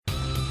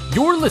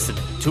You're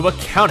listening to a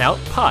Countout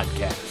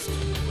Podcast.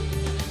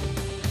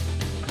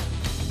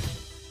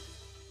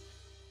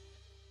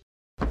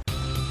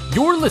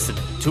 You're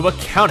listening to a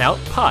Countout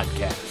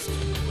Podcast.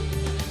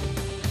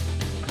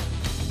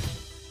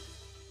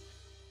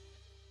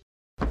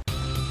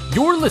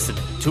 You're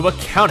listening to a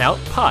Countout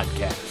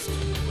Podcast.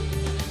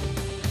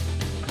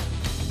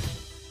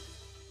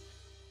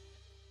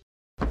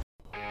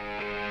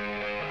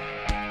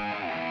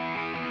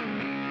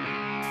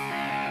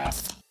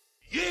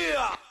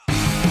 Yeah!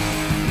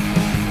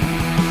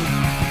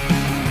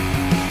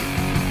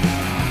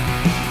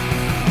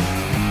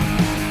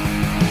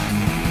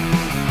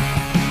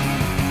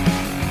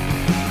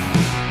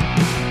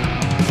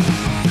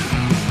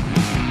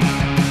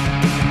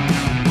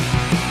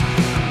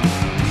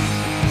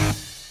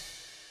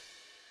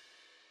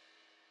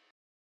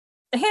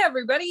 Hey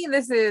everybody,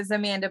 this is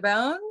Amanda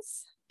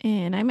Bones,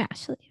 And I'm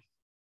Ashley.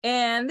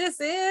 and this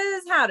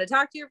is How to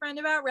Talk to Your Friend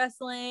About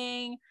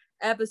Wrestling,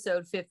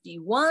 episode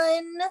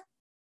 51.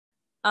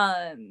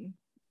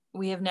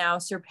 We have now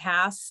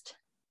surpassed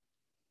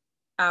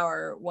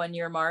our 1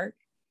 year mark.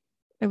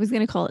 I was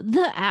going to call it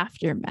the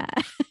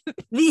aftermath.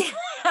 Let's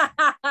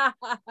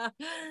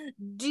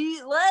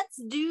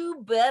do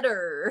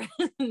better.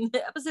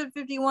 Episode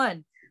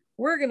 51.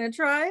 We're gonna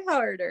try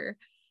harder.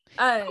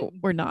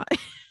 We're not.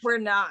 We're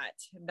not.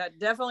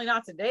 Definitely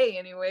not today,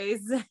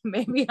 anyways.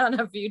 Maybe on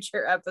a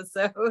future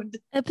episode.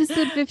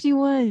 Episode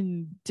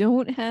 51.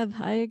 Don't have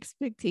high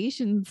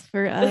expectations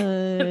for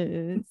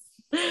us.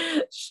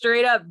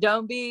 Straight up,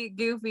 don't be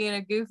goofy in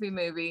a goofy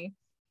movie.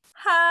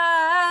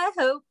 High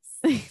hopes.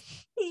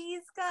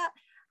 He's got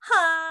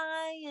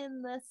high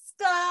in the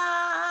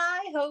sky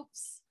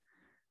hopes.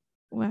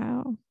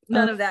 Wow.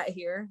 None of that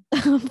here.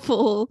 A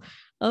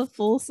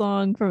full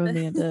song from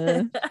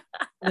Amanda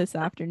this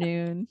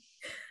afternoon.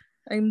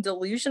 I'm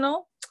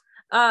delusional.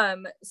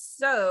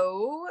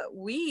 So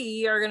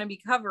we are going to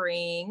be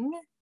covering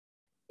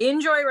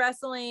Enjoy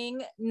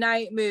Wrestling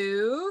Night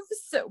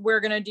Moves. We're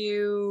going to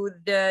do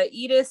the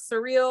Edith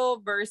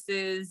Surreal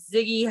versus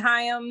Ziggy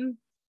Hyam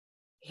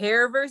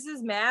hair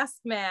versus mask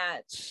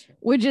match.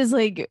 Which is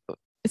like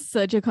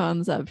such a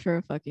concept for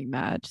a fucking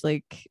match.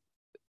 Like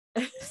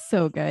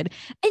so good.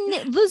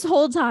 And this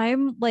whole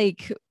time,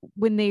 like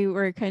when they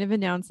were kind of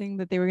announcing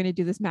that they were going to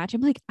do this match, I'm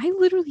like, I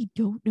literally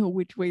don't know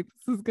which way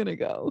this is going to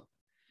go.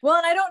 Well,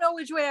 and I don't know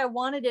which way I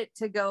wanted it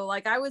to go.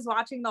 Like I was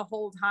watching the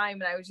whole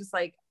time and I was just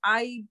like,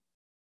 I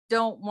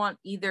don't want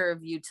either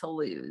of you to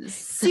lose.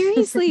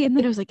 Seriously. And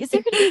then I was like, is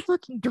there going to be a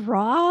fucking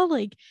draw?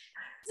 Like,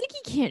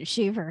 Ziggy can't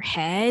shave her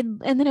head.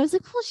 And then I was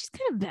like, well, she's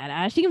kind of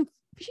badass. She can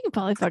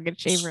probably fucking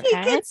shave her She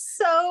head. could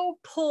so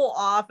pull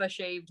off a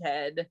shaved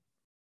head.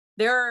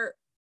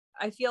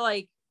 I feel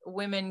like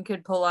women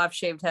could pull off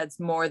shaved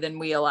heads more than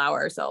we allow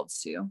ourselves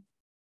to.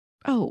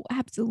 Oh,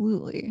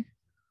 absolutely.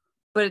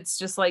 But it's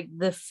just like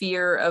the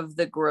fear of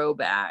the grow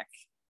back.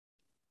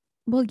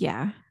 Well,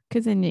 yeah,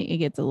 because then it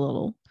gets a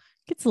little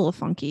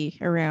funky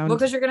around. Well,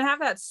 because you're gonna have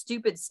that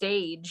stupid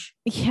stage.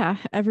 Yeah,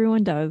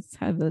 everyone does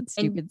have that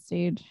stupid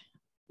stage.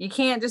 You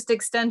can't just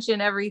extension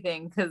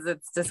everything because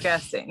it's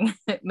disgusting.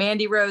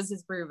 Mandy Rose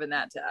has proven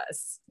that to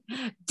us.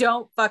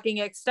 Don't fucking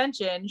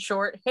extension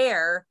short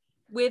hair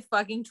with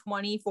fucking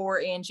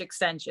 24-inch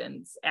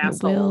extensions,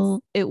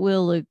 assholes. It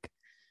will look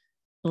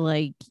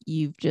like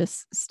you've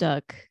just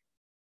stuck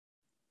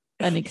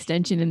an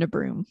extension in a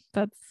broom.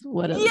 That's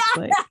what it looks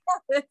like.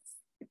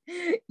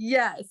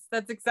 Yes,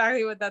 that's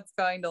exactly what that's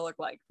going to look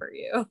like for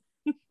you.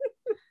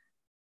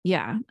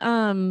 Yeah.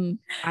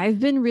 I've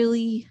been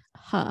really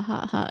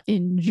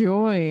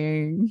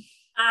enjoying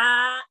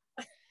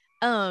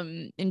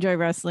Enjoy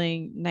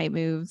Wrestling Night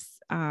Moves.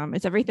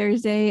 It's every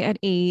Thursday at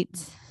 8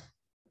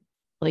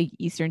 like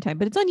Eastern time,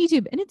 but it's on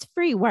YouTube and it's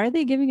free. Why are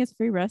they giving us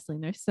free wrestling?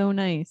 They're so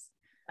nice.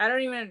 I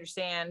don't even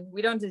understand.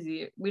 We don't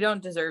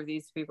deserve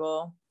these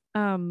people.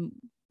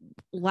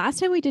 Last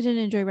time we didn't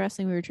Enjoy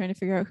Wrestling, we were trying to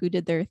figure out who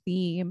did their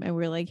theme, and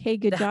we're like, hey,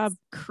 good job,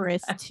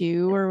 Chris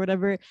 2 or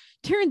whatever.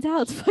 Turns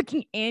out it's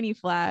fucking Annie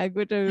Flag,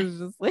 which I was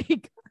just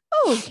like,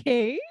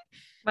 okay.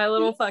 My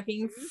little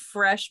fucking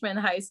freshman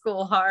high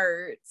school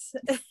heart.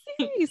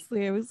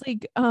 Seriously, I was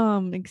like,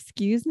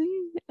 excuse me,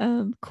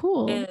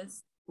 cool.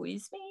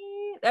 Excuse me.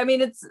 I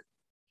mean, it's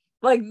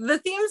like the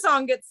theme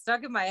song gets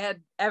stuck in my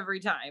head every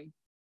time.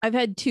 I've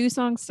had 2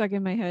 songs stuck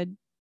in my head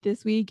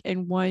this week,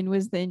 and one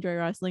was the Enjoy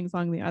Wrestling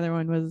song. The other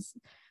one was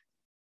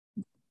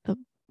the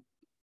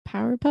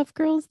Powerpuff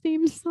Girls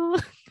theme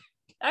song.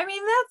 I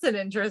mean, that's an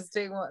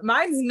interesting one.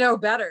 Mine's no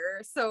better.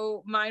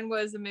 So mine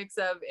was a mix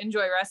of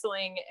Enjoy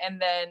Wrestling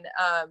and then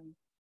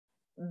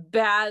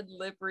Bad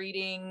Lip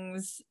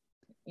Readings,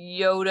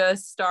 Yoda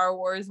Star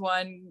Wars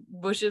one,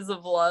 Bushes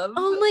of Love.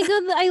 Oh my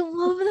god, I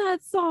love that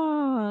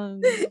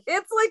song. It's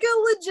like a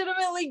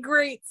legitimately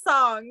great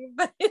song,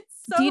 but it's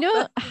so Do you know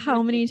fucking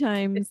how many ridiculous.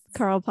 times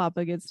Carl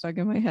Papa gets stuck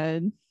in my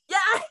head? Yeah.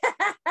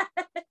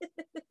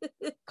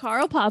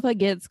 Carl Papa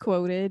gets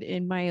quoted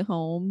in my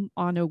home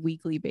on a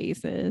weekly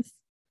basis.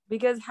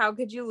 Because how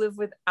could you live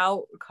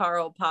without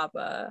Carl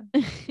Papa?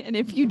 And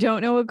if you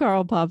don't know what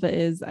Carl Papa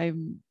is,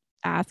 I'm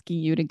asking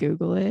you to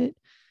Google it.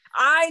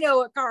 I know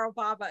what Carl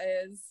Papa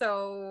is,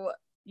 so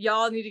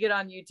y'all need to get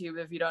on YouTube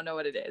if you don't know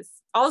what it is.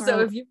 Also,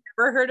 Carl- if you've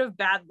never heard of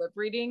bad lip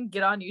reading,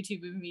 get on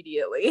YouTube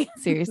immediately.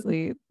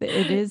 Seriously,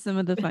 it is some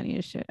of the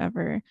funniest shit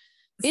ever.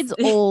 It's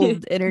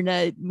old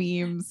internet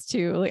memes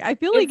too. Like I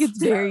feel like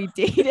it's very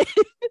dated.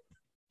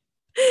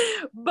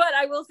 But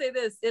I will say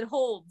this, it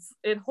holds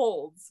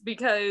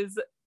because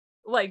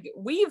like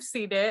we've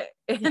seen it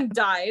and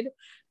died.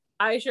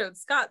 I showed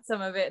Scott some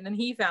of it and then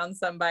he found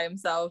some by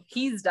himself.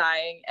 He's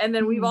dying. And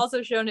then we've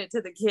also shown it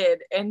to the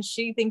kid and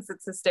she thinks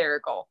it's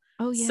hysterical.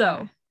 Oh yeah.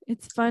 So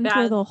it's fun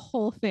for the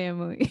whole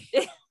family.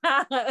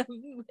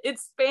 It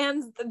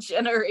spans the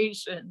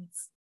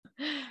generations.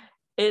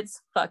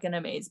 It's fucking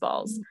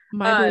amazeballs.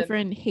 My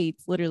boyfriend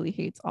literally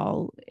hates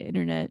all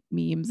internet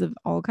memes of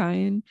all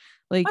kind.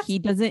 Like what?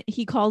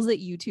 he calls it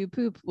YouTube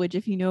poop, which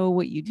if you know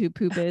what YouTube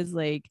poop is,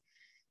 like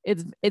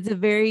it's a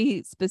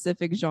very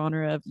specific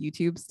genre of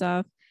YouTube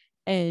stuff.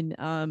 And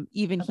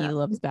even he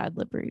loves bad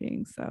lip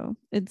reading. So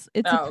it's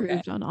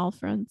approved on all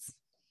fronts.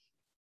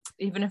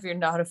 Even if you're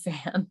not a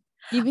fan.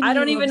 I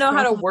don't even know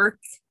how to work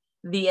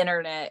the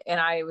internet and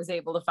I was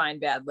able to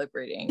find bad lip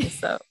reading.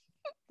 So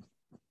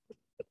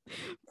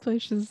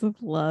Pushes of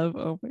Love.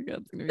 Oh my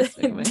god, it's gonna be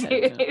stuck in my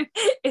head now.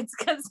 It's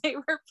because they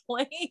were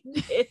playing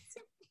it.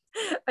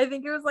 I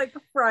think it was like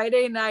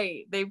Friday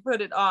night they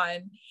put it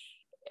on.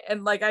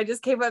 And like I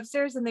just came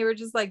upstairs and they were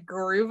just like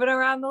grooving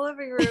around the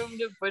living room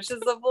to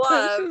Pushes of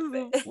Love.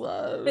 Pushes of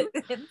Love.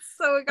 And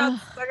so it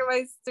got stuck in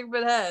my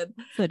stupid head.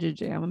 Such a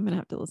jam. I'm gonna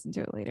have to listen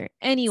to it later.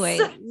 Anyway,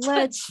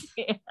 let's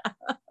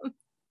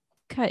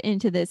cut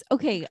into this.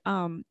 Okay,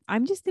 I'm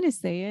just gonna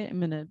say it.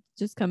 I'm gonna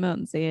just come out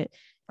and say it.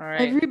 All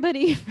right.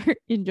 Everybody for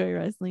Enjoy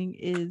Wrestling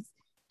is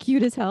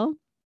cute as hell.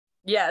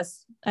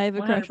 Yes. I have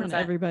a crush on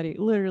everybody.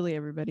 Literally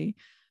everybody.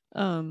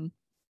 I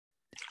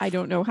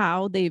don't know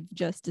how they've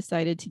just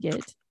decided to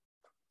get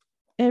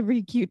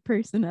every cute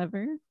person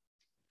ever.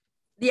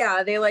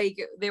 Yeah, they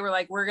were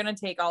like, we're gonna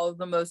take all of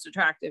the most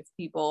attractive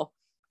people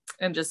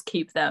and just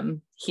keep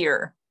them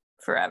here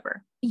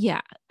forever.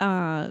 Yeah.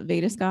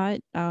 Veda Scott,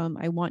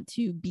 I want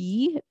to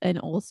be and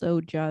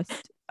also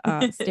just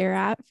stare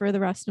at for the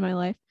rest of my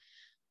life.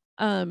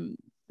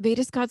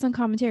 Veda Scott's on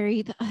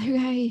commentary. The other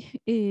guy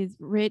is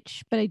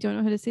Rich, but I don't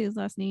know how to say his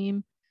last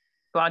name.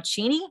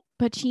 Bocchini?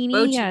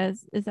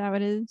 Yes, is that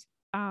what it is?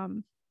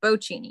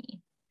 Bocchini.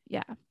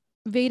 Yeah.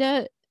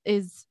 Veda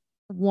is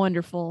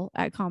wonderful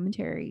at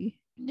commentary.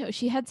 No,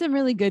 she had some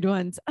really good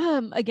ones.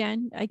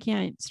 Again, I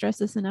can't stress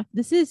this enough.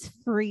 This is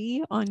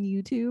free on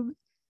YouTube.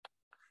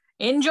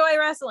 Enjoy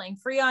Wrestling,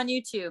 free on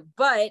YouTube.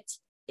 But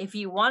if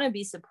you want to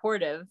be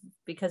supportive,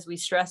 because we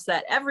stress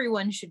that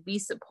everyone should be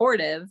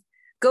supportive,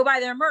 go buy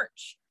their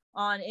merch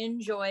on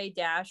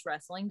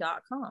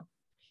enjoy-wrestling.com.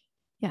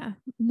 Yeah,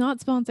 not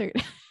sponsored.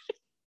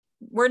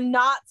 We're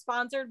not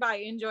sponsored by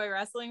Enjoy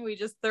Wrestling. We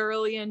just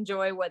thoroughly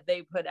enjoy what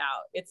they put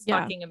out. It's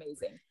fucking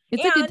amazing.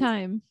 It's a good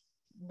time.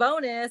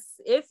 Bonus,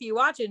 if you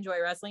watch Enjoy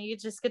Wrestling, you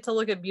just get to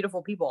look at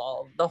beautiful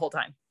people the whole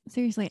time.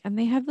 Seriously. And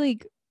they have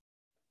like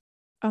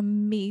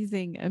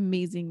amazing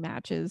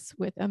matches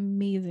with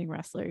amazing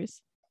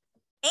wrestlers.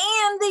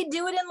 And they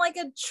do it in like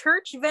a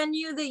church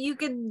venue that you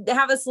could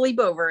have a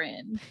sleepover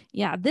in.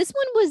 Yeah, this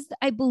one was,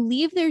 I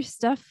believe, there's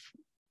stuff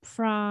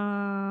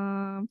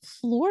from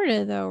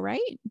Florida though,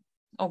 right?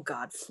 Oh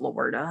God,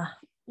 Florida.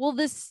 Well,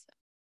 this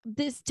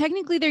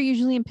technically they're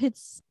usually in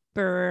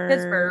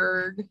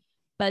Pittsburgh.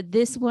 But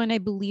this one I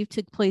believe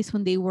took place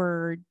when they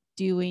were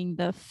doing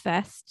the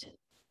fest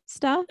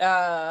stuff.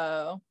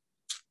 Oh,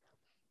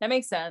 that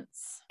makes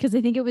sense. Because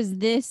I think it was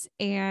this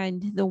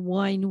and the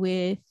one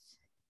with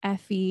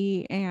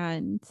Effie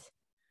and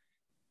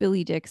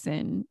Billy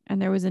Dixon, and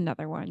there was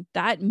another one.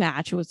 That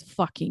match was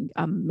fucking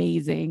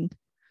amazing.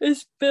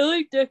 Is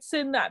Billy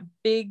Dixon that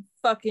big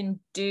fucking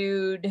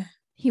dude?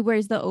 He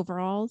wears the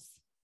overalls.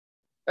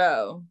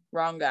 Oh,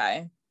 wrong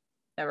guy.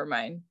 Never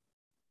mind.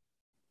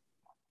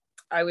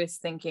 I was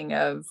thinking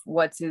of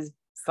what's his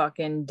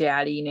fucking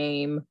daddy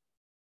name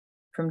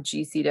from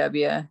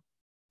GCW.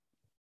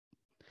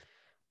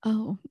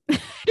 Oh, I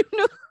don't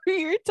know who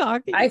you're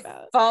talking about.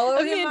 I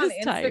follow him on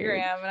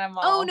Instagram and I'm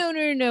all... Oh,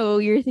 no.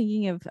 You're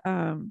thinking of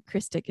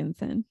Chris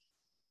Dickinson.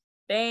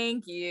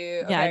 Thank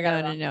you. Yeah,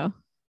 okay, no.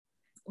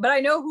 But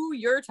I know who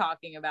you're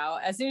talking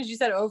about. As soon as you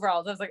said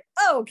overalls, I was like,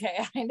 oh,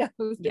 okay, I know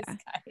who this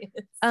guy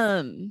is.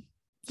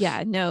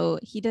 Yeah, no,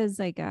 he does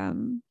like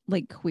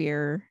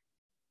queer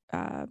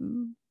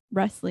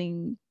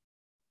wrestling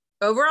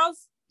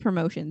overalls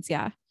promotions.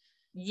 Yeah.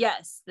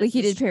 Yes. Like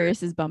he did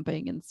Paris's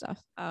bumping and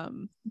stuff.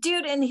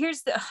 Dude, and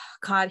here's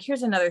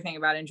another thing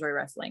about Enjoy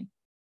Wrestling.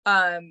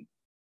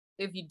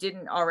 If you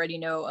didn't already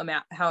know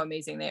how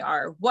amazing they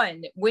are.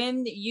 One,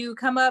 when you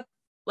come up,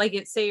 like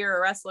say you're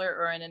a wrestler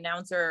or an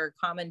announcer or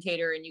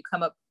commentator and you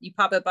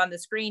pop up on the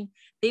screen,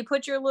 they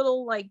put your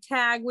little like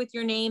tag with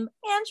your name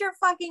and your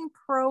fucking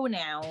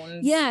pronouns.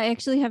 Yeah, I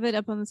actually have it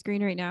up on the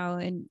screen right now,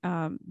 and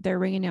their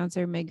ring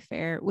announcer Meg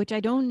Fair, which I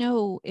don't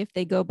know if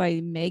they go by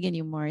Meg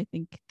anymore. I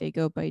think they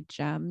go by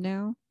Gem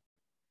now,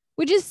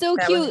 which is so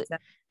cute.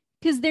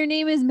 because their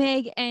name is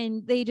Meg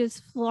and they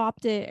just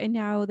flopped it and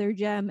now they're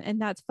Gem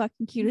and that's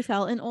fucking cute as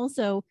hell. And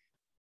also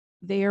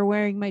they are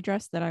wearing my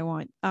dress that I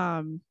want.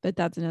 But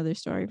that's another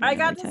story for I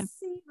another got to time.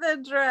 see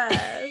the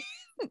dress.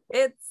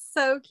 It's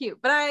so cute.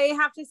 But I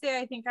have to say,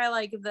 I think I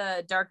like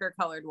the darker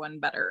colored one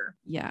better.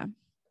 Yeah,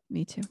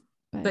 me too.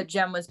 But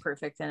Gem was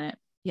perfect in it.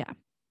 Yeah,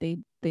 they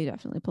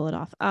definitely pull it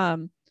off.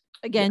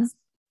 Again, Yes.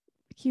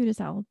 cute as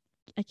hell.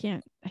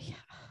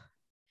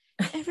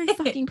 Every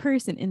fucking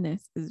person in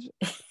this is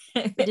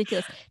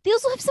ridiculous. They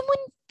also have someone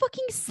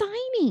fucking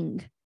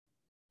signing.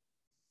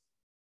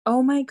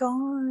 Oh my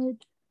God.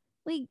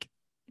 Like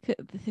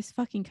this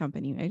fucking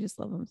company. I just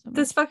love them so much.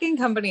 This fucking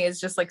company is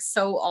just like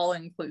so all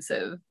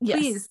inclusive. Yes.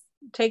 Please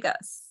take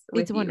us.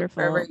 With It's you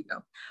wonderful. wherever you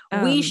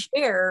go. We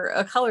share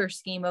a color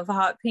scheme of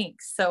hot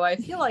pinks, so I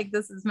feel like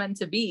this is meant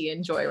to be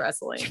Enjoy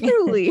Wrestling.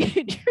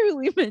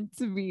 Truly meant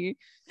to be.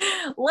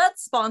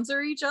 Let's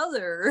sponsor each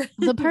other.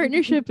 The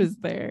partnership is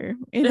there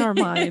in our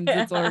minds.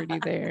 It's already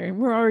there.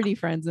 We're already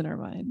friends in our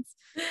minds.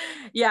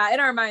 Yeah, in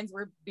our minds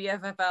we're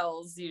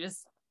BFFLs. You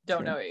just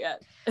don't True. know it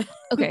yet.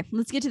 Okay,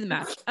 let's get to the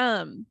match.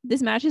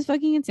 This match is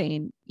fucking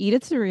insane.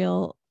 Edith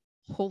Surreal,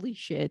 holy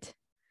shit.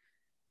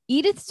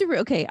 Edith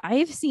Surreal. Okay, I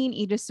have seen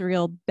Edith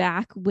Surreal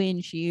back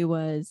when she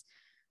was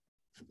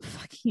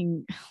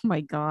fucking, oh my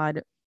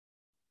God,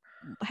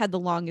 had the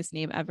longest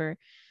name ever.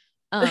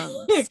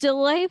 Still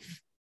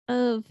Life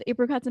of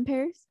Apricots and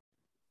Pears.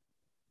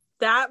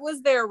 That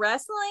was their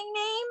wrestling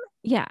name?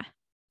 Yeah.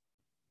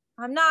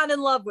 I'm not in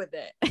love with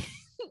it.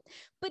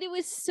 But it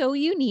was so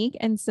unique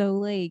and so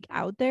like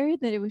out there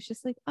that it was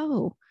just like,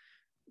 oh,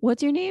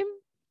 what's your name?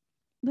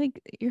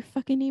 Like your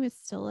fucking name is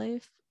Still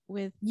Life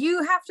with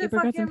you have to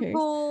Apricots and fucking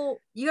Pears.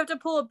 you have to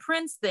pull a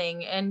Prince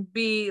thing and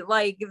be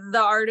like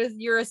the artist,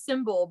 you're a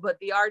symbol, but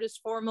the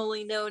artist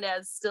formerly known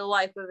as Still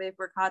Life of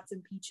Apricots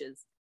and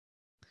Peaches.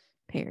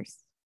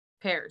 Pears,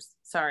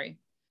 sorry.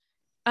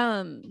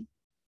 And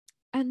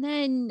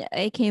then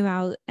it came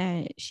out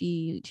and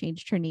she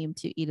changed her name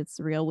to Edith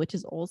Surreal, which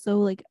is also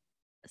like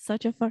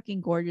such a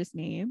fucking gorgeous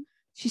name.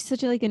 She's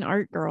such a, like an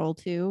art girl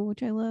too,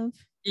 which I love.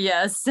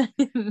 Yes.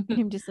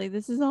 I'm just like,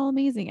 this is all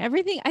amazing.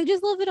 Everything. I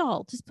just love it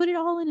all. Just put it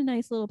all in a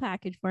nice little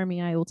package for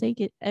me. I will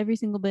take it, every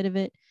single bit of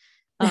it.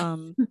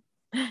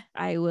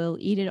 I will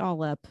eat it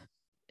all up.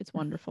 It's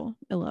wonderful.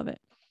 I love it.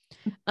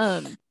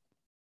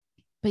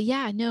 But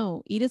yeah,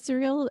 no, Edith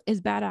Surreal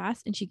is badass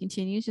and she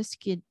continues just to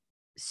get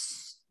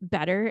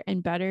better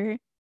and better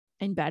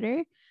and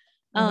better.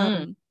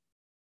 Mm-hmm.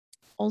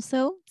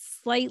 Also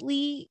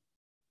slightly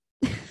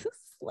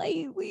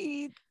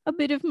a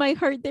bit of my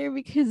heart there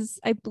because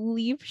I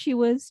believe she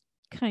was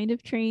kind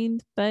of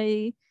trained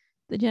by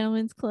the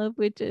Gentleman's Club,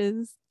 which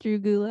is Drew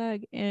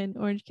Gulak and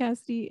Orange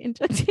Cassidy and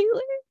Chuck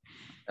Taylor.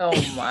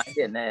 Oh my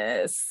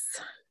goodness.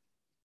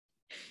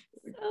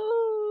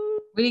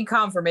 Oh, We need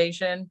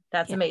confirmation.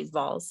 That's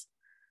amazeballs.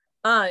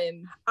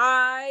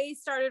 I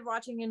started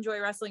watching Enjoy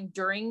Wrestling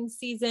during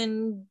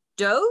season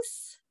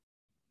dose,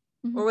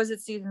 or was it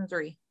season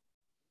 3?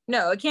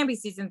 No, it can't be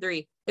season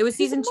 3. It was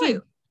season 2.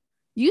 1.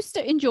 You used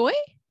to enjoy?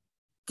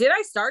 Did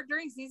I start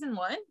during season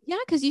 1? Yeah,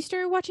 because you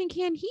started watching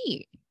Can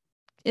Heat.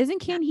 Isn't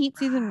Can Heat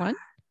season 1?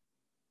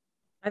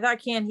 I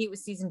thought Can Heat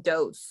was season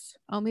dose.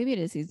 Oh, maybe it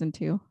is season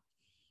 2.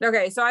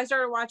 Okay, so I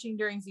started watching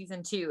during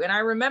season 2, and I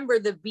remember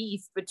the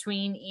beef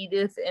between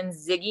Edith and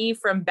Ziggy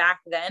from back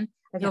then.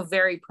 I feel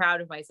very proud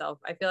of myself.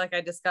 I feel like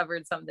I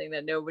discovered something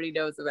that nobody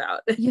knows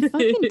about. You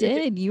fucking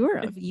did. You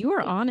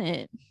were on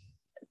it.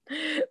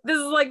 This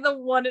is like the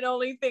one and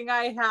only thing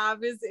I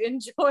have is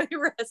Enjoy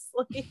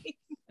Wrestling.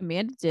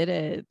 Amanda did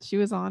it. She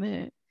was on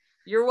it.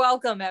 You're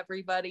welcome,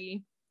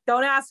 everybody.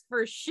 Don't ask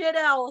for shit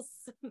else.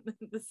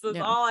 This is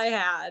all I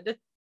had.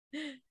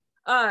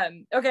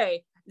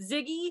 Okay,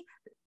 Ziggy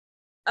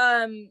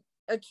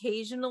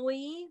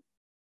occasionally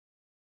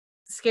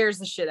scares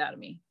the shit out of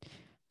me.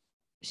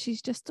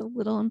 She's just a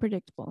little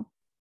unpredictable.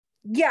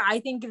 Yeah, I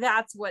think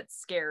that's what's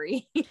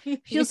scary.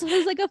 She also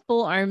has like a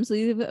full arm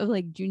sleeve of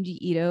like Junji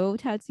Ito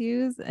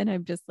tattoos, and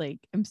I'm just like,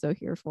 I'm so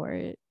here for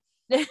it.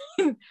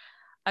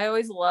 I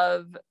always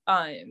love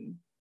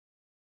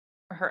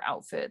her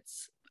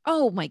outfits.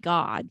 Oh my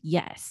God,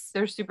 yes.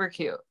 They're super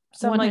cute.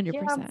 So 100%. I'm like,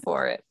 yeah, I'm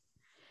for it.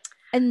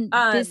 And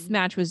this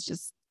match was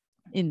just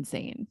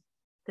insane.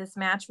 This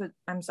match was,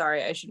 I'm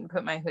sorry, I shouldn't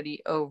put my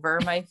hoodie over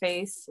my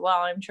face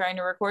while I'm trying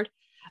to record.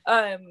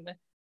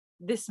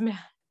 This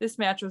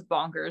match was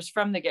bonkers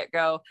from the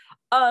get-go.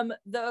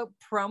 The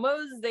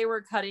promos they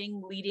were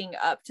cutting leading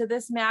up to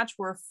this match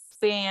were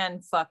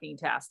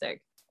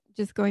fan-fucking-tastic.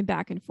 Just going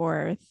back and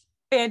forth.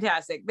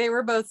 Fantastic. They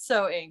were both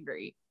so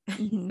angry.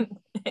 Mm-hmm.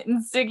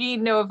 And Ziggy,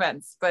 no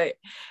offense, but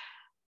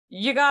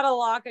you got a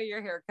lock of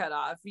your hair cut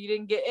off. You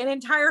didn't get an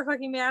entire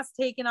fucking mask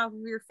taken off of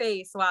your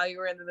face while you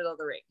were in the middle of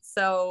the ring.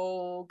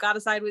 So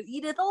gotta side with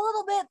Edith a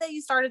little bit that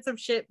you started some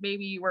shit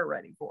maybe you weren't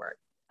ready for it.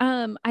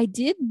 I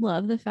did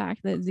love the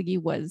fact that Ziggy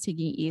was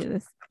taking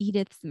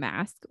Edith's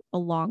mask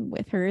along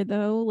with her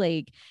though.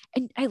 Like,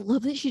 and I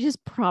love that she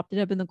just propped it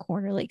up in the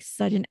corner, like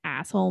such an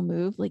asshole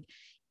move. Like,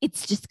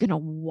 it's just gonna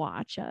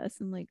watch us.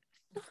 And like,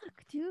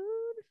 fuck, dude.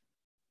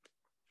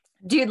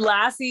 Dude,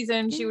 last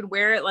season she would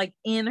wear it like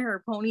in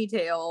her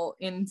ponytail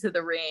into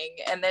the ring,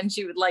 and then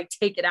she would like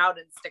take it out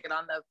and stick it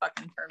on the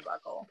fucking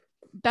turnbuckle.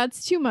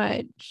 That's too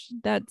much.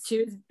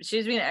 She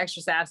was being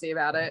extra sassy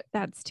about it.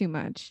 That's too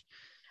much.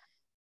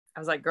 I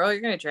was like, girl,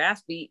 you're gonna get your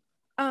ass beat.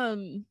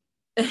 One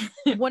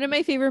of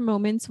my favorite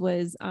moments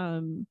was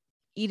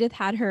Edith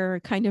had her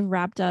kind of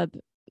wrapped up,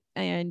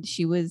 and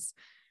she was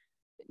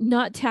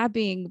not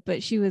tapping,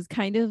 but she was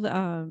kind of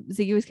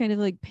Ziggy was kind of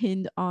like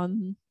pinned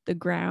on the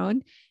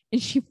ground,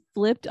 and she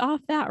flipped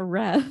off that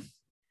ref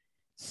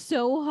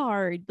so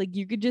hard, like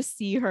you could just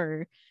see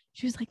her.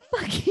 She was like,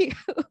 fuck you.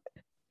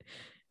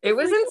 It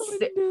was like,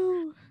 insane.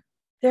 oh, no.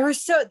 They were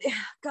so,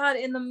 God,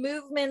 and the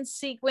movement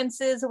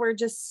sequences were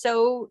just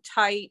so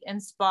tight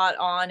and spot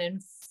on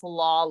and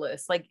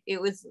flawless. Like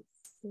it was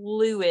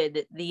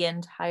fluid the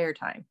entire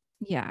time.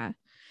 Yeah.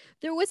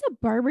 There was a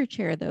barber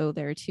chair though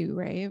there too,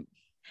 right?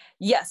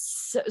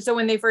 Yes. So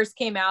when they first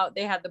came out,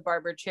 they had the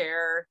barber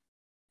chair,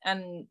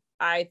 and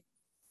I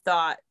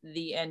thought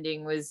the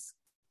ending was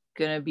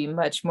going to be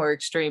much more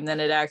extreme than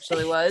it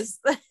actually was.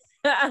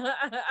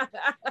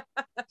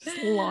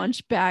 Just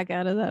launch back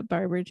out of that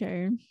barber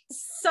chair.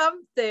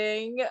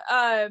 Something.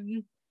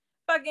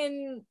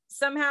 Fucking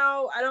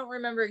somehow, I don't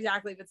remember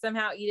exactly, but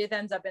somehow Edith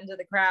ends up into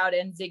the crowd,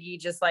 and Ziggy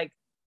just like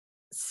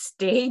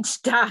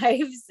stage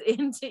dives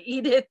into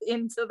Edith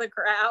into the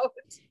crowd.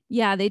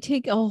 Yeah, they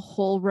take a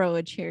whole row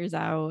of chairs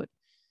out,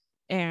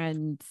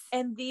 and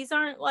these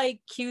aren't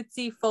like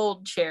cutesy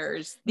fold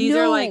chairs. These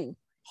are like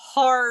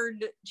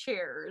hard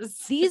chairs.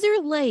 These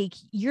are like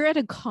you're at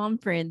a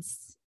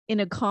conference in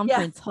a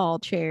conference hall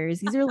chairs.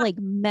 These are like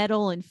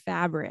metal and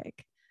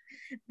fabric.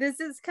 This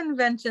is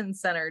convention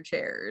center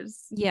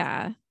chairs.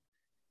 Yeah.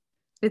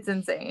 It's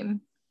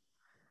insane.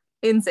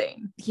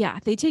 Yeah,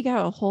 they take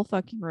out a whole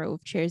fucking row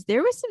of chairs.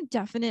 There was some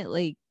definite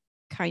like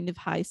kind of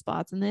high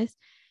spots in this.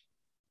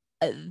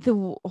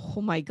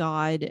 Oh my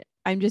God,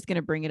 I'm just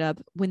gonna bring it up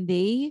when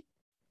they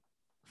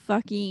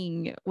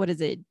fucking what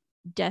is it,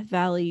 Death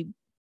Valley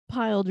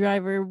pile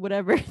driver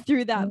whatever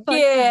through that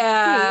fucking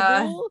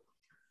table.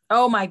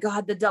 Oh my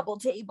God, the double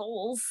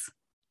tables.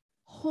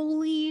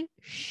 Holy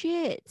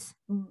shit.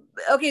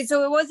 Okay,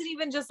 so it wasn't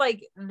even just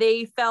like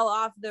they fell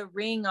off the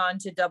ring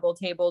onto double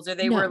tables, or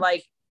they were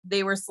like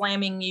they were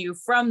slamming you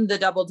from the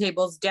double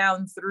tables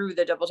down through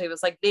the double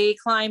tables. Like they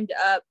climbed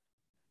up.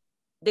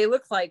 They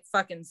looked like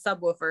fucking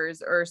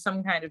subwoofers or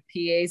some kind of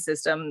PA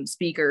system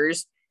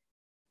speakers.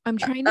 I'm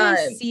trying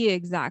to see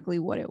exactly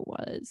what it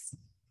was.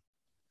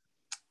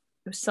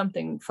 It was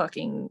something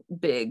fucking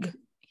big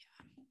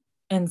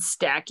and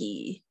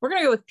stacky. We're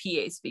gonna go with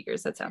PA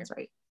speakers. That sounds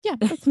right. Yeah,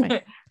 that's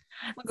fine.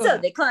 So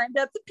they climbed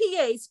up the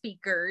PA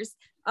speakers,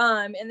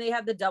 and they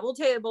had the double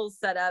tables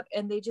set up,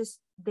 and they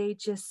just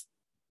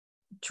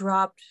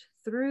dropped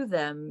through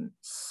them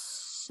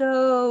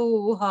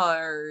so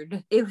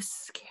hard. It was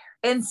scary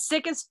and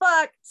sick as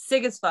fuck.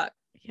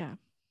 Yeah.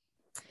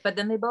 But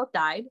then they both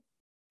died.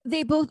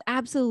 They both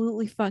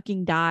absolutely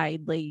fucking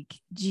died. Like,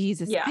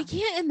 Jesus. Yeah. I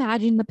can't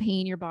imagine the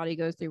pain your body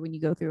goes through when you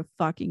go through a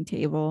fucking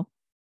table.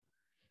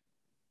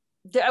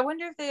 I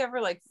wonder if they ever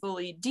like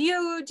fully, do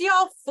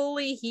y'all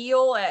fully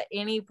heal at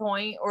any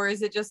point, or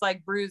is it just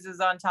like bruises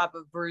on top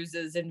of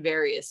bruises in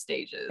various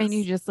stages? And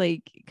you just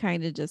like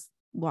kind of just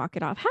walk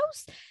it off. How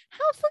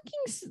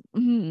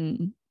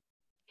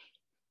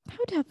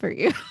tough are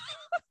you?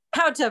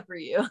 How tough are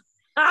you?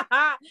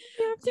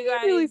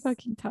 Really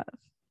fucking tough.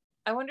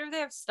 I wonder if they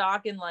have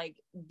stock in like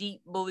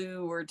Deep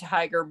Blue or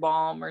Tiger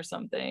Balm or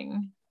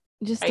something.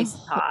 Just icy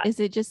hot. Is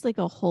it just like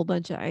a whole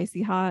bunch of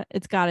icy hot?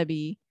 It's gotta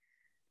be.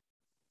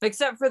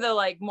 Except for the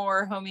like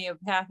more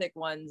homeopathic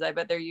ones. I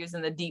bet they're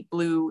using the Deep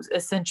Blue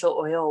essential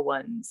oil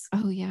ones.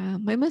 Oh yeah.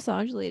 My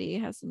massage lady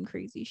has some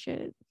crazy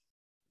shit.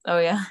 Oh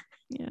yeah.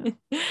 Yeah.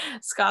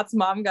 Scott's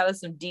mom got us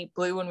some Deep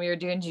Blue when we were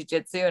doing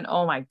jiu-jitsu, and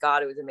oh my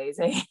God, it was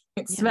amazing.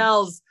 It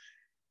smells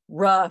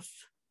rough,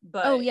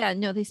 but oh yeah,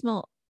 no, they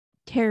smell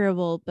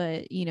terrible,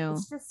 but you know,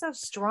 it's just so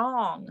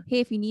strong. Hey,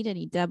 if you need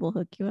any, Deb will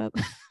hook you up.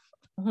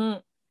 Mm-hmm.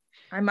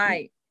 I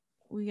might.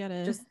 We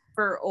gotta just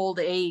for old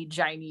age,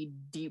 I need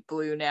Deep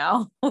Blue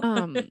now.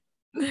 Oh my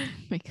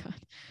God.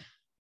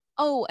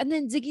 Oh, and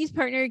then Ziggy's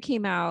partner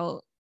came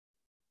out.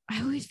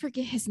 I always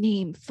forget his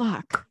name.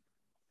 Fuck.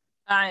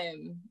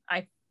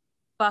 I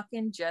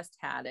fucking just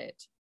had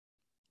it.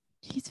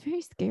 He's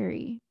very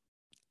scary.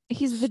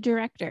 He's the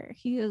director.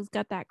 He has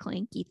got that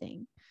clanky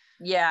thing.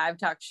 Yeah, I've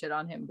talked shit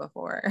on him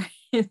before.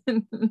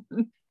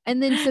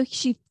 And then so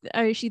she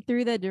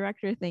threw that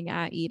director thing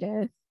at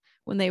Edith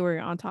when they were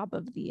on top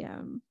of the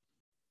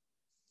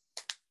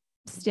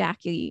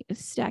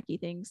stacky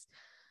things.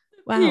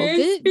 Wow,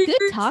 good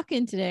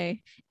talking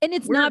today. And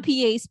it's not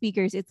PA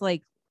speakers. It's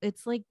like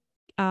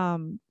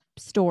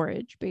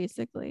storage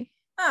basically.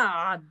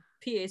 Ah,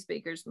 PA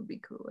speakers would be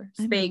cooler.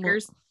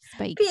 Speakers.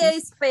 PA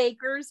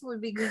speakers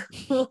would be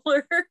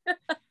cooler.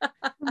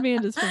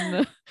 Amanda's from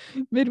the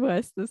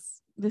Midwest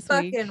this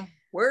fucking week. Fucking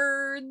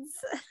words.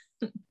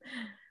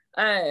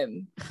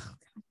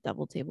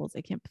 Double tables.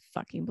 I can't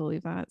fucking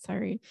believe that.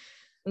 Sorry.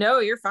 No,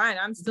 you're fine.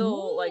 I'm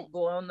still like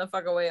blown the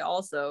fuck away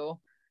also.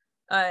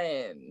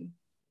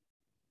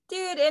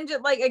 Dude, and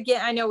just, like,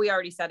 again, I know we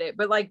already said it,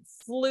 but like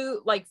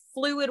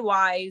fluid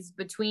wise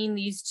between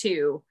these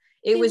two,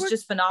 it was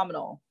just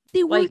phenomenal.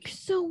 They like, work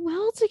so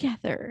well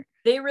together.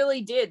 They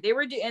really did.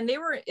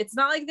 It's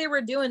not like they were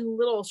doing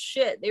little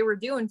shit. They were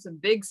doing some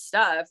big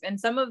stuff. And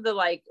some of the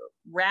like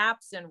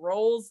raps and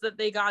rolls that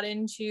they got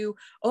into,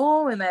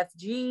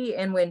 OMFG,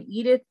 and when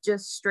Edith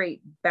just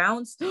straight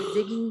bounced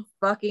Ziggy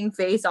fucking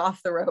face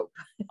off the rope.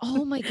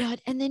 Oh my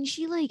God. And then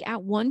she like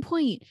at one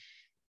point,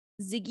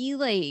 Ziggy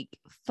like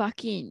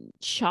fucking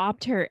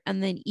chopped her,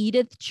 and then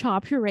Edith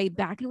chopped her right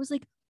back. And it was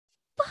like,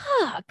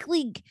 fuck,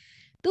 like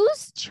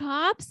those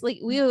chops, like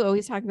we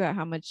always talk about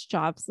how much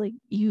chops, like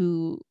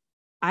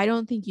I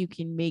don't think you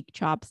can make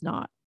chops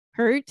not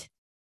hurt.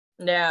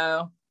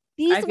 No,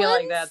 I feel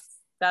like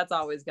that's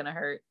always gonna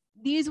hurt.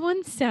 These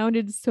ones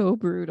sounded so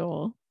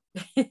brutal.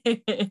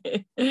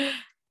 It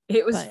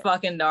was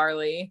fucking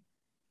gnarly.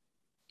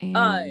 And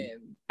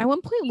at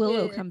one point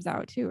Willow comes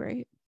out too,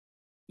 right?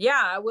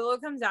 Yeah, Willow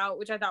comes out,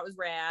 which I thought was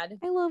rad.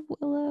 I love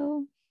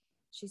Willow.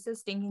 She's so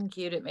stinking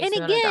cute. It makes me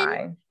want to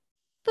die.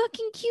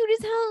 Fucking cute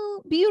as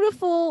hell.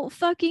 Beautiful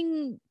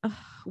fucking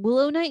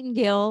Willow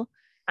Nightingale.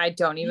 I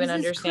don't even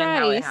understand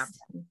how it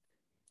happened.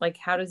 Like,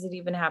 how does it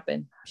even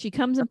happen? She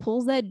comes and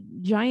pulls that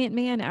giant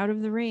man out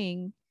of the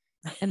ring,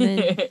 and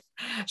then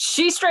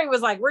she straight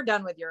was like, "We're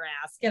done with your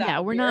ass. Get out." Yeah,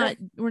 we're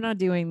not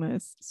doing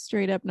this.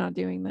 Straight up, not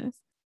doing this.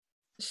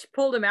 She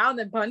pulled him out and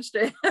then punched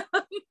him.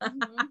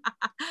 Mm-hmm.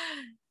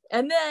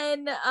 And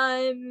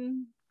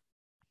then,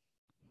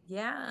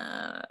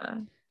 yeah,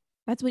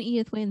 that's when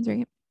Edith wins,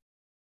 right?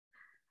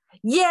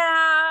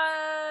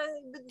 Yeah.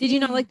 Did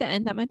you not like the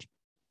end that much?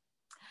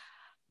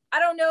 I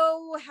don't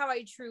know how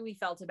I truly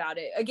felt about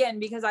it. Again,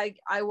 because I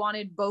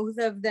wanted both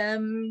of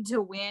them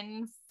to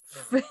win.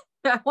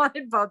 I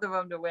wanted both of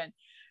them to win,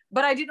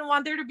 but I didn't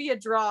want there to be a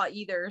draw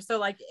either. So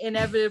like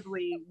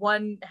inevitably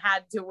one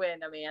had to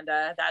win,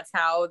 Amanda. That's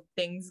how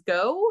things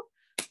go.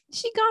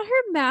 She got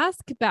her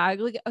mask back.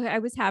 Like, okay, I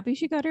was happy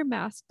she got her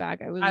mask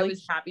back. I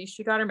was happy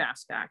she got her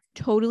mask back.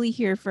 Totally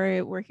here for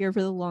it. We're here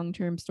for the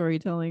long-term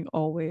storytelling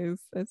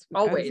always.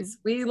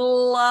 We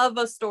love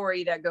a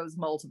story that goes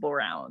multiple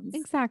rounds.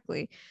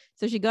 Exactly.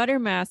 So she got her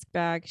mask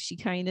back. She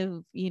kind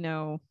of,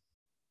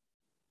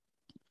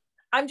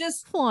 I'm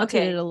just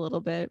flaunted it a little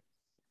bit.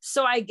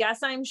 So I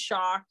guess I'm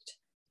shocked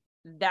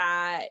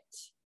that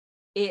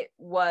it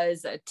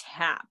was a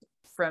tap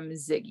from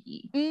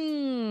Ziggy.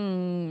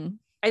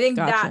 I think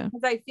that,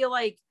 because I feel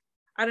like,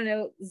 I don't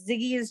know,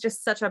 Ziggy is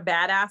just such a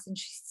badass and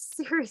she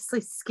seriously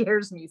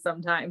scares me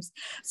sometimes.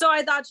 So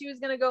I thought she was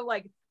going to go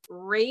like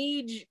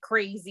rage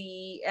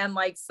crazy and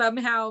like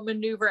somehow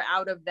maneuver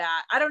out of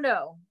that. I don't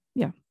know.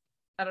 Yeah.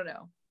 I don't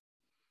know.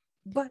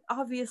 But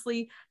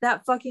obviously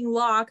that fucking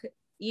lock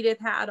Edith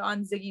had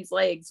on Ziggy's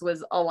legs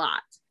was a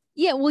lot.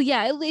 Yeah. Well,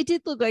 yeah, it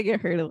did look like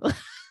it hurt a little.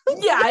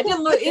 Yeah, it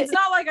didn't look, it's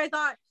not like I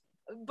thought.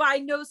 By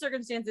no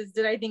circumstances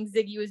did I think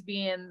Ziggy was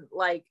being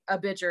like a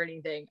bitch or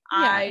anything. Yeah.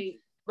 I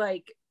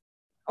like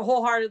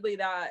wholeheartedly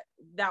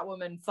that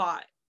woman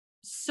fought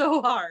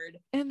so hard.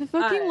 And the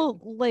fucking little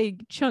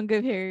like chunk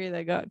of hair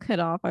that got cut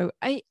off.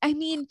 I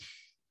mean,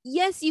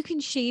 yes, you can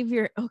shave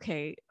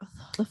the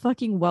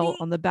fucking welt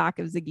on the back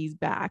of Ziggy's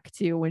back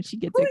too when she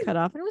gets it cut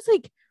off. And it was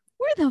like,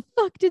 where the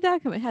fuck did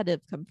that come? It had to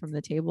have come from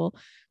the table,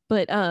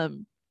 but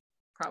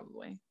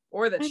probably,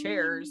 or the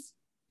chairs.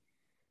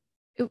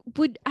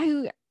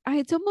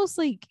 It's almost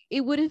like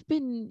it would have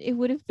been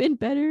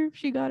better if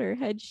she got her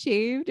head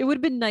shaved. It would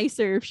have been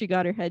nicer if she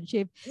got her head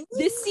shaved.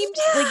 This seemed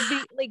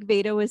like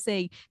Veda was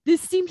saying,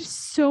 this seemed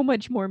so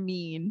much more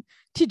mean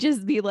to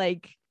just be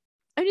like,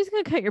 I'm just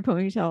gonna cut your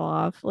ponytail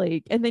off,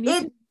 like, and then you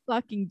can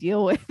fucking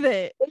deal with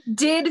it. It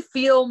did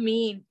feel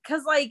mean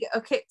because, like,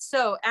 okay,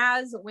 so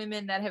as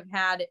women that have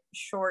had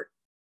short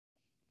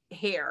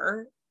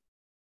hair,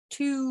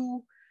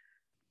 too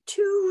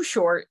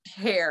short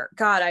hair.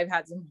 God, I've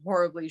had some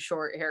horribly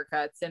short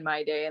haircuts in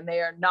my day and they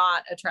are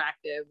not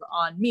attractive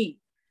on me.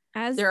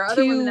 There are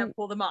other women that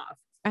pull them off.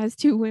 As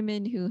two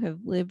women who have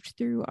lived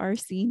through our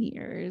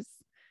seniors.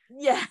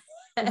 Yeah.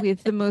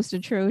 With the most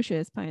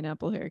atrocious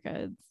pineapple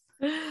haircuts.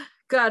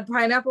 God,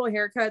 pineapple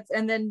haircuts.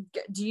 And then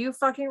do you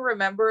fucking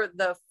remember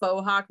the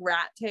faux hawk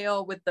rat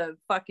tail with the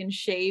fucking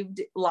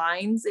shaved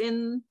lines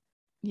in?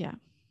 Yeah.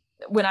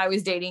 When I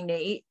was dating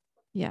Nate.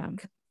 Yeah.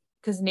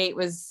 Because Nate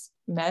was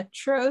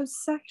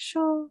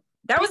metrosexual.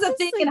 That was a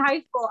thing in high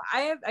school.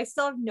 I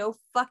still have no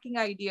fucking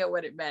idea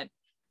what it meant.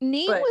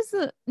 Nate was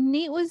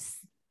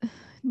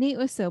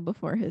so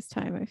before his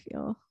time, I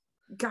feel.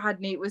 God,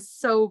 Nate was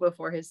so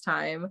before his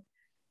time.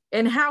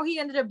 And how he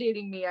ended up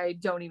dating me, I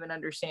don't even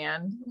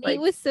understand. Nate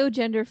was so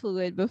gender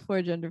fluid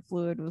before gender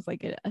fluid was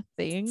like a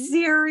thing.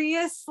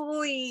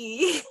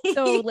 Seriously.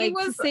 So like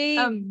was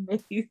amazing.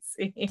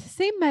 To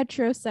say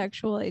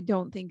metrosexual, I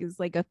don't think is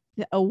like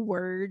a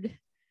word.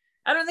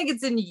 I don't think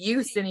it's in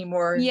use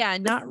anymore. Yeah,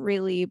 not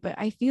really, but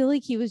I feel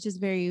like he was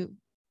just very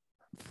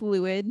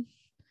fluid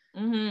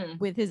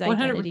with his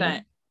identity.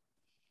 100%.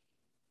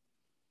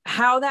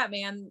 how that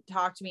man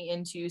talked me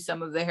into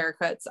some of the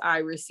haircuts I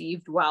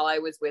received while I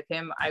was with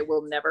him, I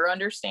will never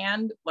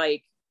understand.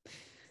 Like,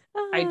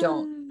 I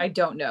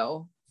don't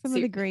know. Some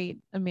of the great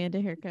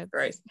Amanda haircuts.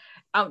 Right.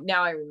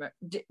 Now I remember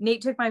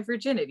Nate took my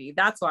virginity.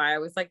 That's why I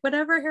was like,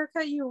 whatever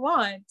haircut you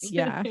want.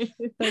 Yeah,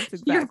 that's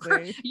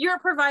exactly. You're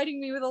providing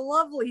me with a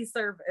lovely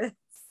service.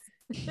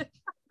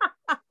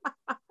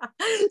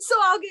 So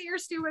I'll get your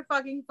stupid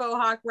fucking faux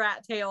hawk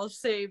rat tail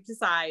shaved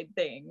side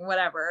thing,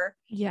 whatever.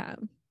 Yeah.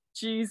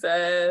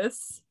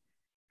 Jesus.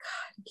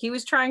 God, he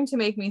was trying to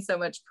make me so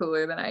much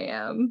cooler than I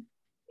am.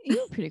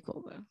 You're pretty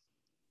cool though.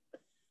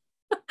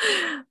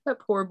 That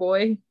poor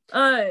boy.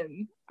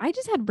 I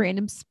just had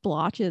random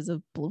splotches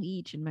of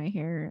bleach in my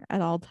hair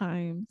at all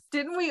times.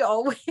 Didn't we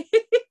always?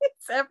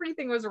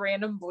 Everything was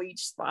random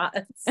bleach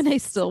spots. And I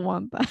still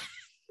want that.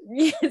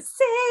 Yeah,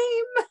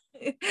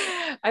 same.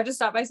 I have to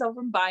stop myself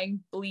from buying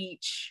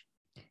bleach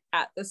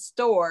at the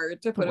store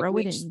to put a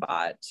bleach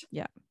spot.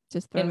 Yeah,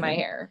 just in my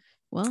hair.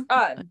 Well,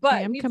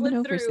 but we've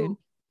lived through.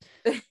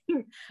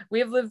 We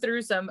have lived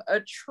through some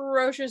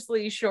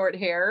atrociously short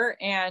hair,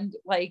 and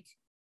like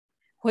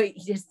what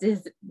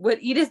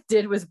Edith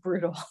did was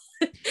brutal.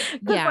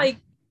 Yeah, like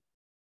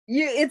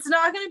it's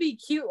not gonna be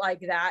cute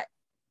like that.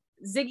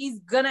 Ziggy's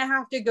gonna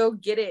have to go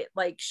get it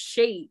like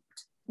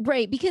shaped.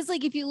 Right, because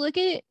like if you look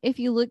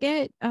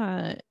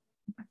at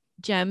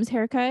Jem's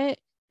haircut,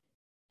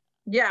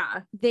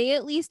 yeah, they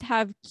at least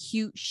have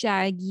cute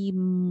shaggy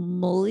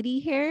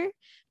mullety hair,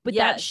 but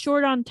yes. that's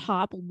short on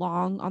top,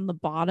 long on the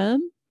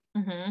bottom.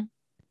 Mm-hmm.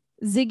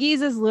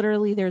 Ziggy's is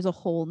literally there's a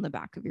hole in the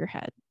back of your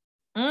head.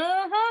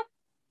 Mm-hmm.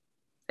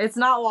 It's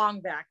not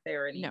long back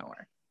there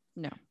anymore.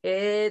 No,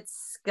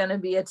 it's gonna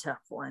be a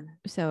tough one.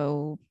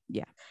 So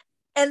yeah.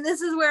 And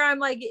this is where I'm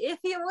like, if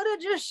he would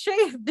have just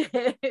shaved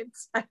it,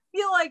 I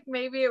feel like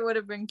maybe it would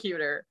have been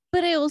cuter.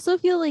 But I also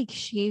feel like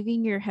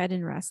shaving your head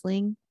in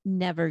wrestling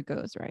never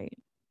goes right.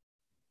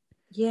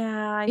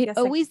 Yeah, it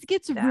always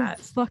gets real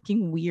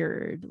fucking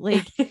weird.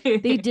 Like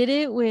they did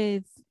it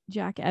with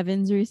Jack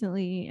Evans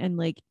recently, and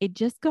like it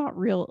just got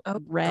real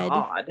red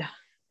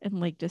and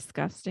like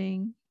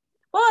disgusting.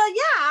 Well,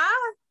 yeah.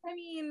 I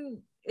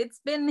mean, it's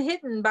been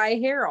hidden by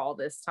hair all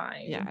this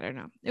time. Yeah, I don't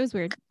know. It was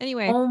weird.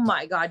 Anyway. Oh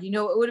my God. You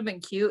know what would have been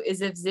cute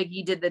is if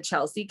Ziggy did the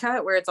Chelsea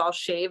cut where it's all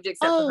shaved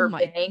except for her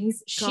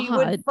bangs. God. She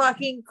would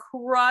fucking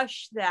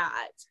crush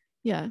that.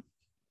 Yeah.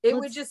 It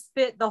would just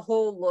fit the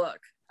whole look.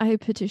 I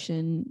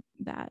petition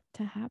that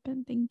to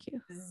happen. Thank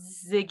you.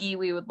 Ziggy,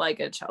 we would like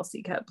a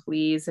Chelsea cut,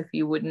 please, if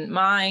you wouldn't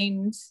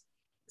mind.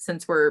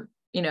 Since we're,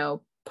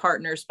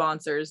 partner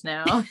sponsors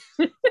now.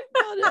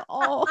 Not at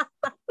all.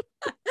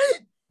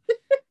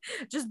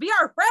 Just be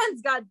our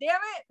friends, god damn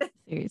it.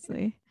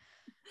 Seriously.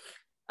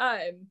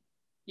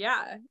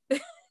 Yeah. Oh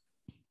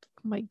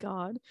my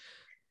God.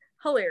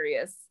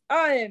 Hilarious.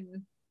 I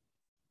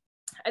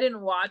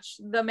didn't watch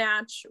the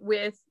match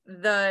with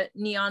the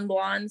Neon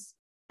Blondes,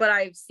 but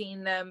I've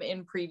seen them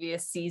in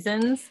previous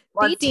seasons.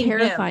 They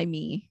terrify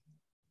me.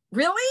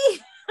 Really?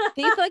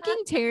 They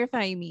fucking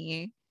terrify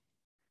me.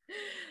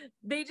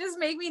 They just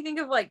make me think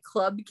of like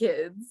club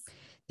kids.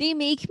 They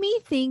make me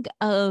think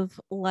of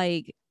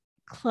like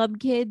club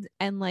kids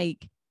and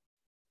like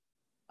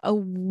a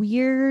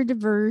weird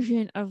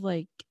version of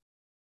like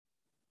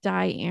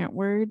Die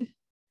Antwoord.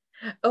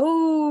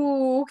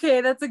 Oh,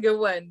 okay, that's a good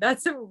one.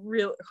 That's a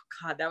real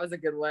God, that was a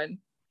good one.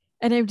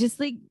 And I'm just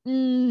like, I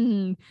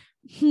don't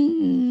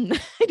know.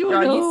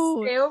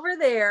 You stay over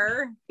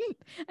there.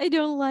 I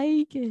don't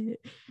like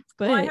it.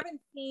 But well, I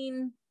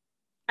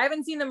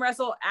haven't seen them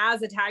wrestle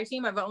as a tag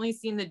team. I've only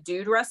seen the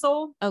dude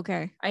wrestle.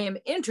 Okay. I am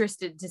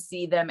interested to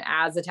see them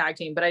as a tag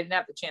team, but I didn't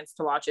have the chance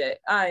to watch it.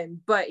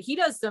 But he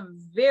does some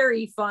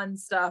very fun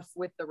stuff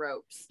with the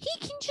ropes. He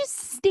can just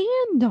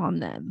stand on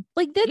them.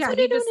 Like that's what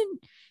I don't.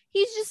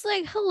 He's just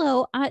like,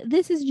 hello,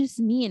 this is just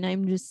me, and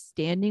I'm just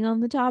standing on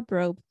the top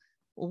rope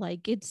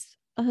like it's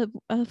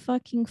a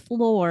fucking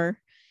floor.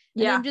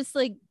 And I'm just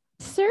like,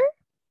 sir,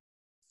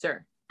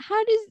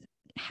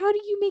 how do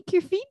you make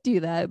your feet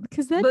do that?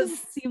 Because that doesn't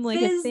seem like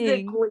a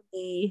thing.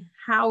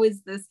 How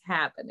is this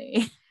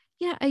happening?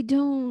 Yeah, I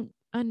don't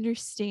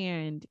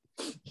understand.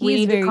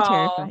 He's very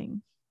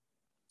terrifying.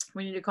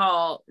 We need to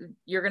call.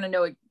 You're gonna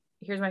know.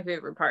 Here's my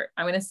favorite part.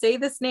 I'm gonna say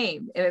this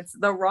name, and it's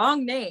the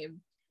wrong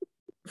name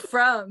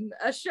from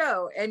a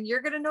show, and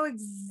you're gonna know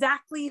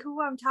exactly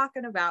who I'm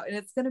talking about, and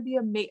it's gonna be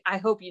amazing. I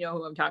hope you know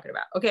who I'm talking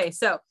about. Okay,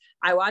 so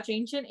I watch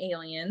Ancient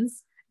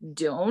Aliens.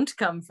 Don't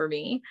come for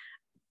me.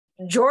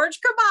 George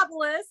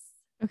Kabopoulos.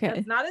 Okay,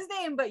 that's not his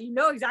name, but you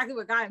know exactly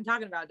what guy I'm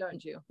talking about,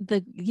 don't you?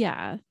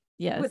 Yes,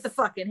 with the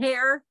fucking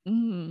hair.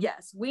 Mm-hmm.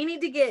 Yes, we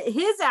need to get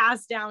his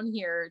ass down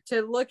here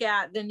to look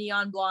at the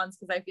Neon Blondes,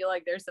 because I feel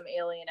like there's some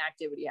alien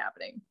activity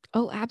happening.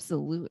 Oh,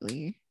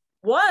 absolutely.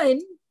 One,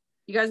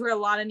 you guys wear a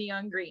lot of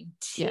neon green.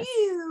 Yes.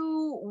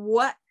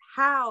 Two,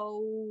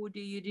 how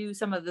do you do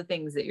some of the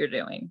things that you're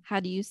doing?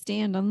 How do you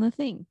stand on the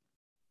thing?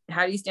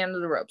 How do you stand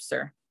on the ropes,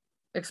 sir?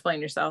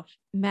 Explain yourself.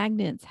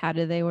 Magnets, how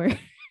do they work?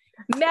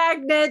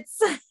 Magnets.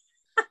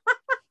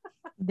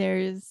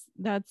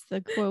 That's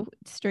the quote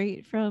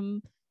straight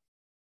from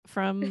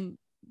from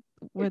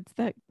what's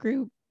that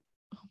group?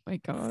 Oh my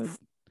god.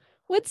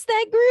 What's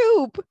that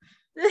group?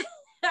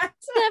 That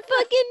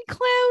fucking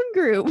clown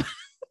group.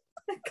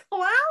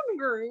 Clown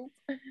group.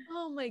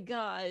 Oh my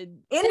god.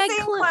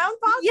 Insane Clown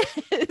Posse?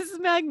 Yes,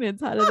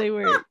 magnets. How do they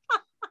work?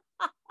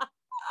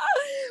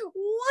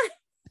 What?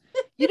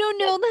 You don't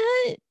know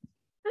that?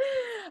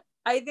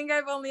 I think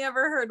I've only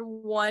ever heard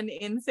one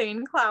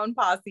Insane Clown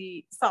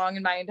Posse song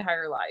in my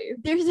entire life.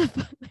 There's a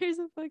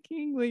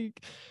fucking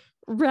like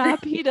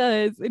rap he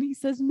does, and he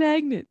says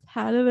magnets.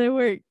 How do they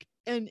work?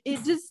 And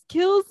it just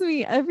kills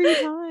me every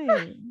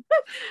time.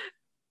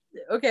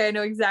 Okay, I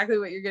know exactly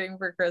what you're getting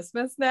for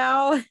Christmas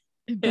now.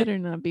 It better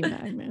not be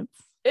magnets.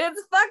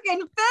 It's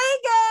fucking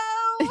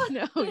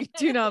Faygo. No, you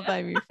do not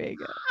buy me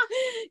Faygo.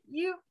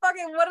 You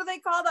fucking, what do they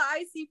call the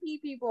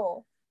ICP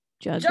people?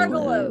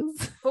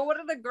 Juggalos. But what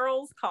are the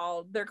girls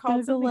called? They're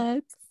called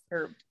Juggalettes.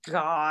 something.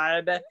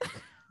 God.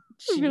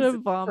 I'm gonna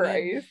vomit.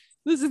 Christ.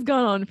 This has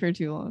gone on for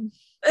too long.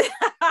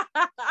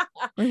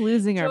 We're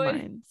losing our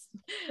minds.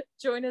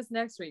 Join us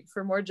next week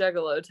for more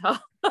Juggalo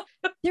talk.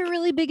 They're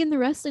really big in the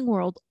wrestling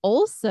world.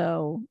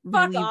 Also,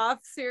 Fuck off,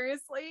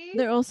 seriously.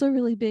 They're also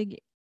really big.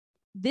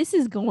 This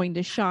is going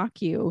to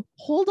shock you.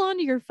 Hold on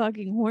to your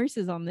fucking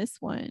horses on this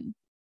one.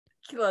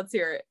 Let's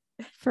hear it.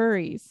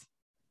 Furries.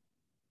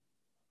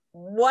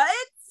 What?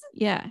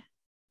 Yeah.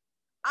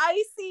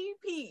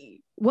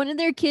 ICP. One of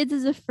their kids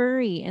is a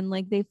furry and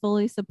like they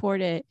fully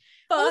support it.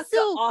 Fuck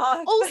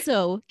off.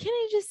 Also, can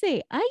I just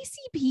say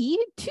ICP,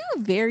 two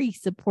very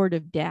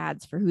supportive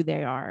dads for who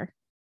they are.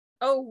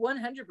 Oh,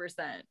 100%.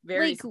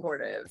 Very Like,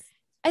 supportive.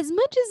 As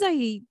much as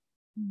I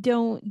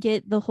don't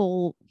get the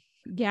whole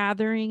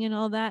gathering and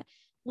all that,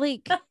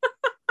 like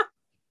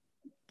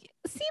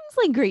seems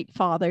like great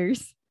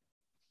fathers.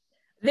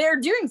 They're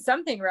doing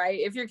something right.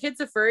 If your kid's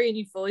a furry and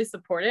you fully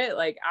support it,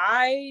 like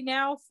I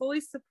now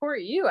fully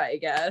support you, I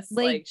guess.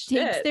 Like takes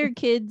shit. their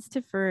kids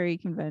to furry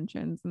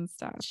conventions and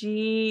stuff.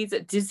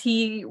 Jeez, does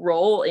he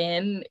roll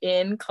in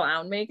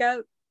clown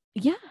makeup?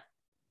 Yeah.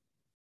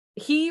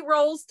 He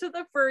rolls to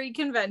the furry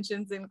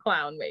conventions in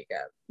clown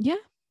makeup. Yeah.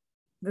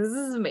 This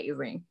is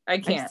amazing. I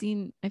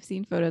can't. I've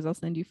seen photos. I'll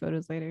send you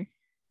photos later.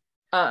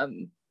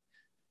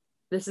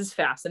 This is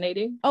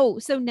fascinating. Oh,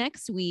 so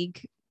next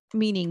week,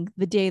 meaning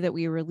the day that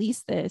we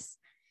release this,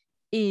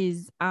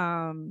 is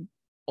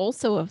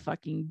also a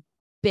fucking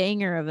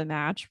banger of a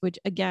match, which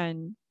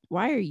again,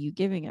 why are you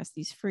giving us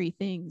these free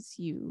things,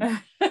 you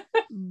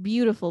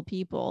beautiful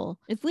people?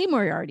 It's Lee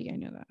Moriarty, I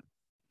know that.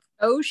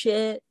 Oh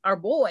shit. Our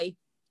boy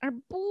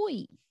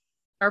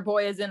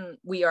as in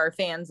we are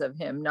fans of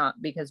him,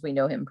 not because we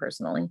know him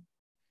personally.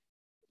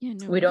 Yeah,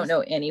 no, we don't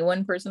know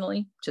anyone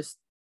personally, just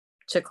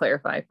to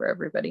clarify for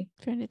everybody.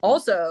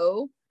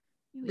 Also,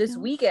 this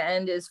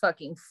weekend is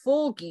fucking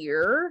Full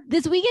Gear.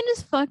 This weekend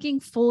is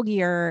fucking Full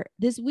Gear.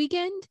 This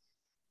weekend,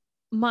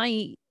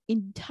 my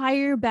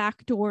entire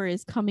back door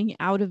is coming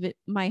out of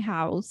my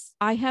house.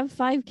 I have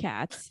 5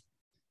 cats.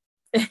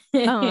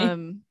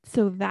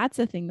 So that's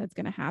a thing that's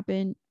gonna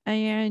happen.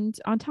 And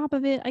on top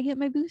of it, I get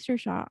my booster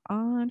shot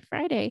on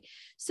Friday.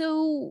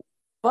 So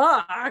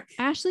fuck.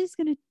 Ashley's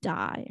gonna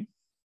die.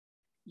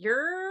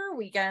 Your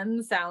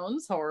weekend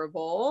sounds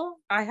horrible.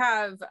 I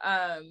have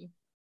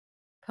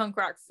punk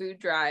rock food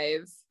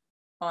drive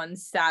on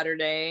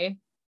Saturday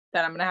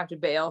that I'm gonna have to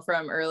bail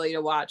from early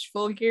to watch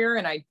Full Gear,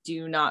 and I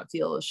do not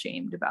feel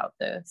ashamed about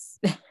this.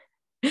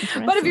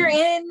 But if you're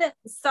in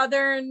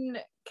Southern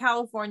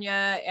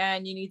California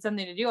and you need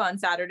something to do on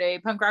Saturday,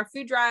 punk rock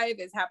food drive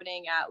is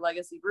happening at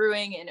Legacy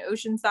Brewing in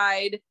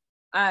Oceanside.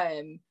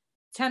 $10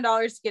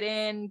 to get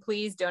in.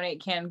 Please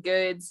donate canned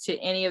goods to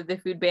any of the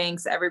food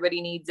banks.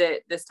 Everybody needs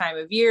it this time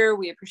of year.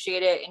 We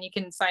appreciate it. And you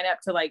can sign up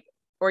to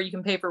or you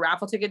can pay for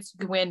raffle tickets.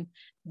 You can win.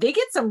 They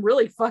get some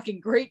really fucking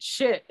great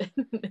shit.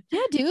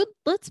 Yeah, dude,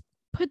 let's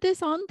put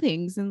this on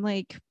things and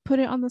put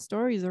it on the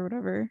stories or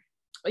whatever.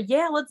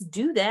 Yeah, let's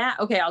do that.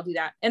 Okay, I'll do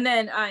that. And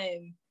then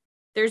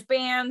there's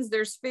bands,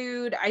 there's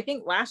food. I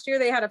think last year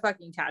they had a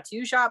fucking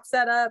tattoo shop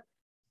set up,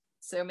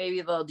 so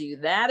maybe they'll do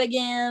that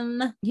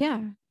again.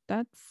 Yeah,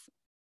 it's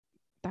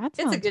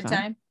a good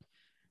fun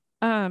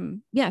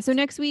time. Yeah, so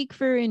next week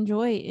for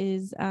Enjoy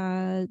is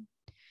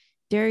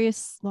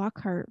Darius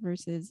Lockhart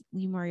versus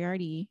Lee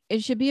Moriarty.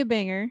 It should be a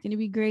banger. It's gonna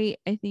be great,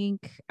 I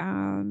think.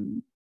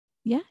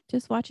 Yeah,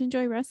 just watch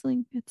Enjoy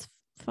Wrestling. It's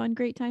fun,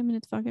 great time, and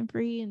it's fucking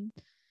free, and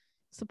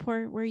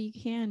support where you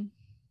can.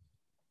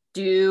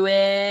 Do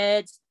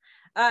it.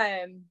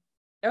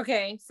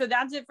 Okay, so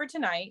that's it for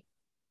tonight.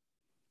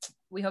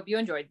 We hope you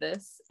enjoyed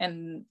this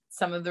and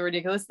some of the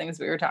ridiculous things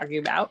we were talking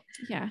about.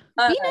 Yeah,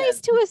 be nice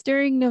to us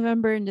during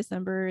November and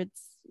December.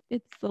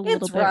 It's a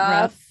little bit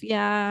rough.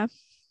 Yeah,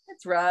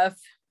 it's rough.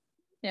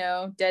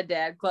 Dead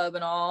Dad Club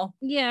and all.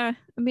 Yeah,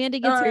 Amanda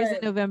gets hers in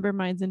November,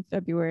 mine's in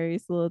February,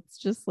 so it's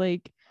just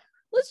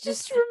let's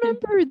just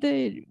remember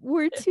that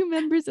we're 2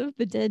 members of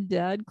the Dead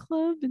Dad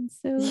Club, and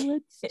so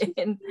let's just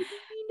be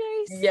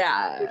nice.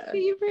 Yeah, to our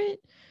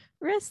favorite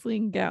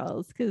wrestling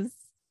gals, because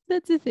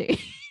that's a thing.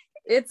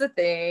 It's a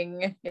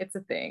thing.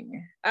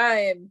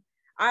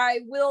 I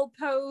will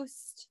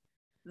post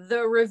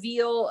the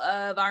reveal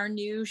of our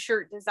new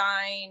shirt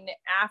design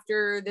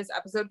after this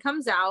episode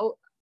comes out,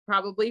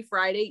 probably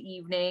Friday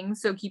evening.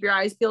 So keep your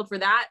eyes peeled for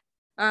that.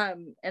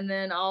 And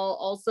then I'll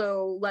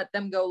also let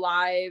them go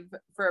live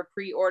for a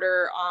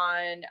pre-order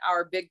on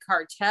our Big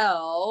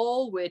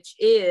Cartel, which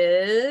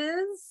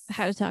is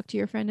How to talk to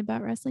your friend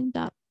about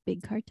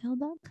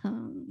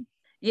wrestling.bigcartel.com.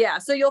 Yeah,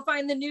 so you'll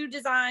find the new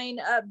design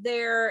up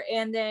there,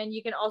 and then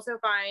you can also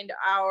find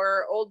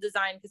our old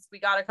design because we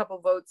got a couple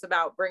votes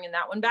about bringing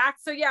that one back.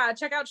 So yeah,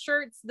 check out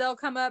shirts. They'll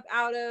come up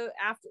out of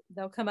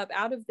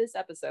this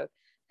episode.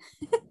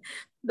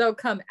 They'll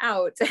come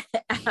out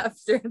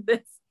after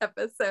this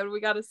episode.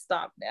 We got to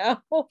stop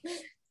now.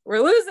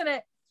 We're losing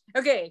it.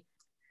 Okay.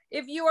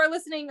 If you are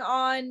listening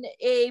on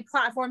a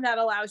platform that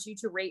allows you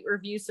to rate,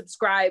 review,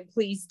 subscribe,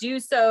 please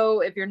do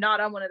so. If you're not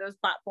on one of those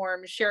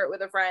platforms, share it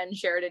with a friend,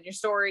 share it in your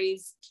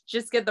stories,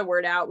 just get the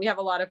word out. We have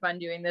a lot of fun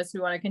doing this. We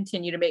want to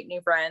continue to make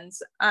new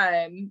friends.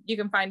 You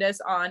can find us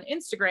on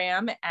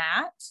Instagram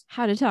at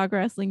How to Talk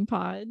Wrestling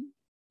Pod.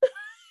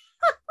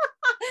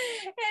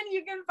 And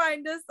you can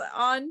find us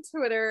on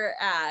Twitter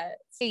at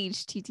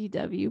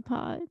HTTW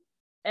Pod.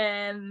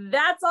 And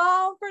that's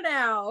all for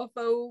now,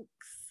 folks.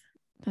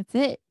 That's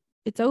it.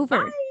 It's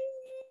over. Bye.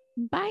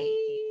 Bye.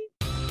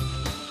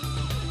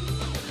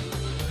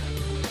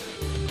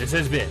 This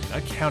has been a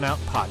Count Out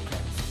Podcast.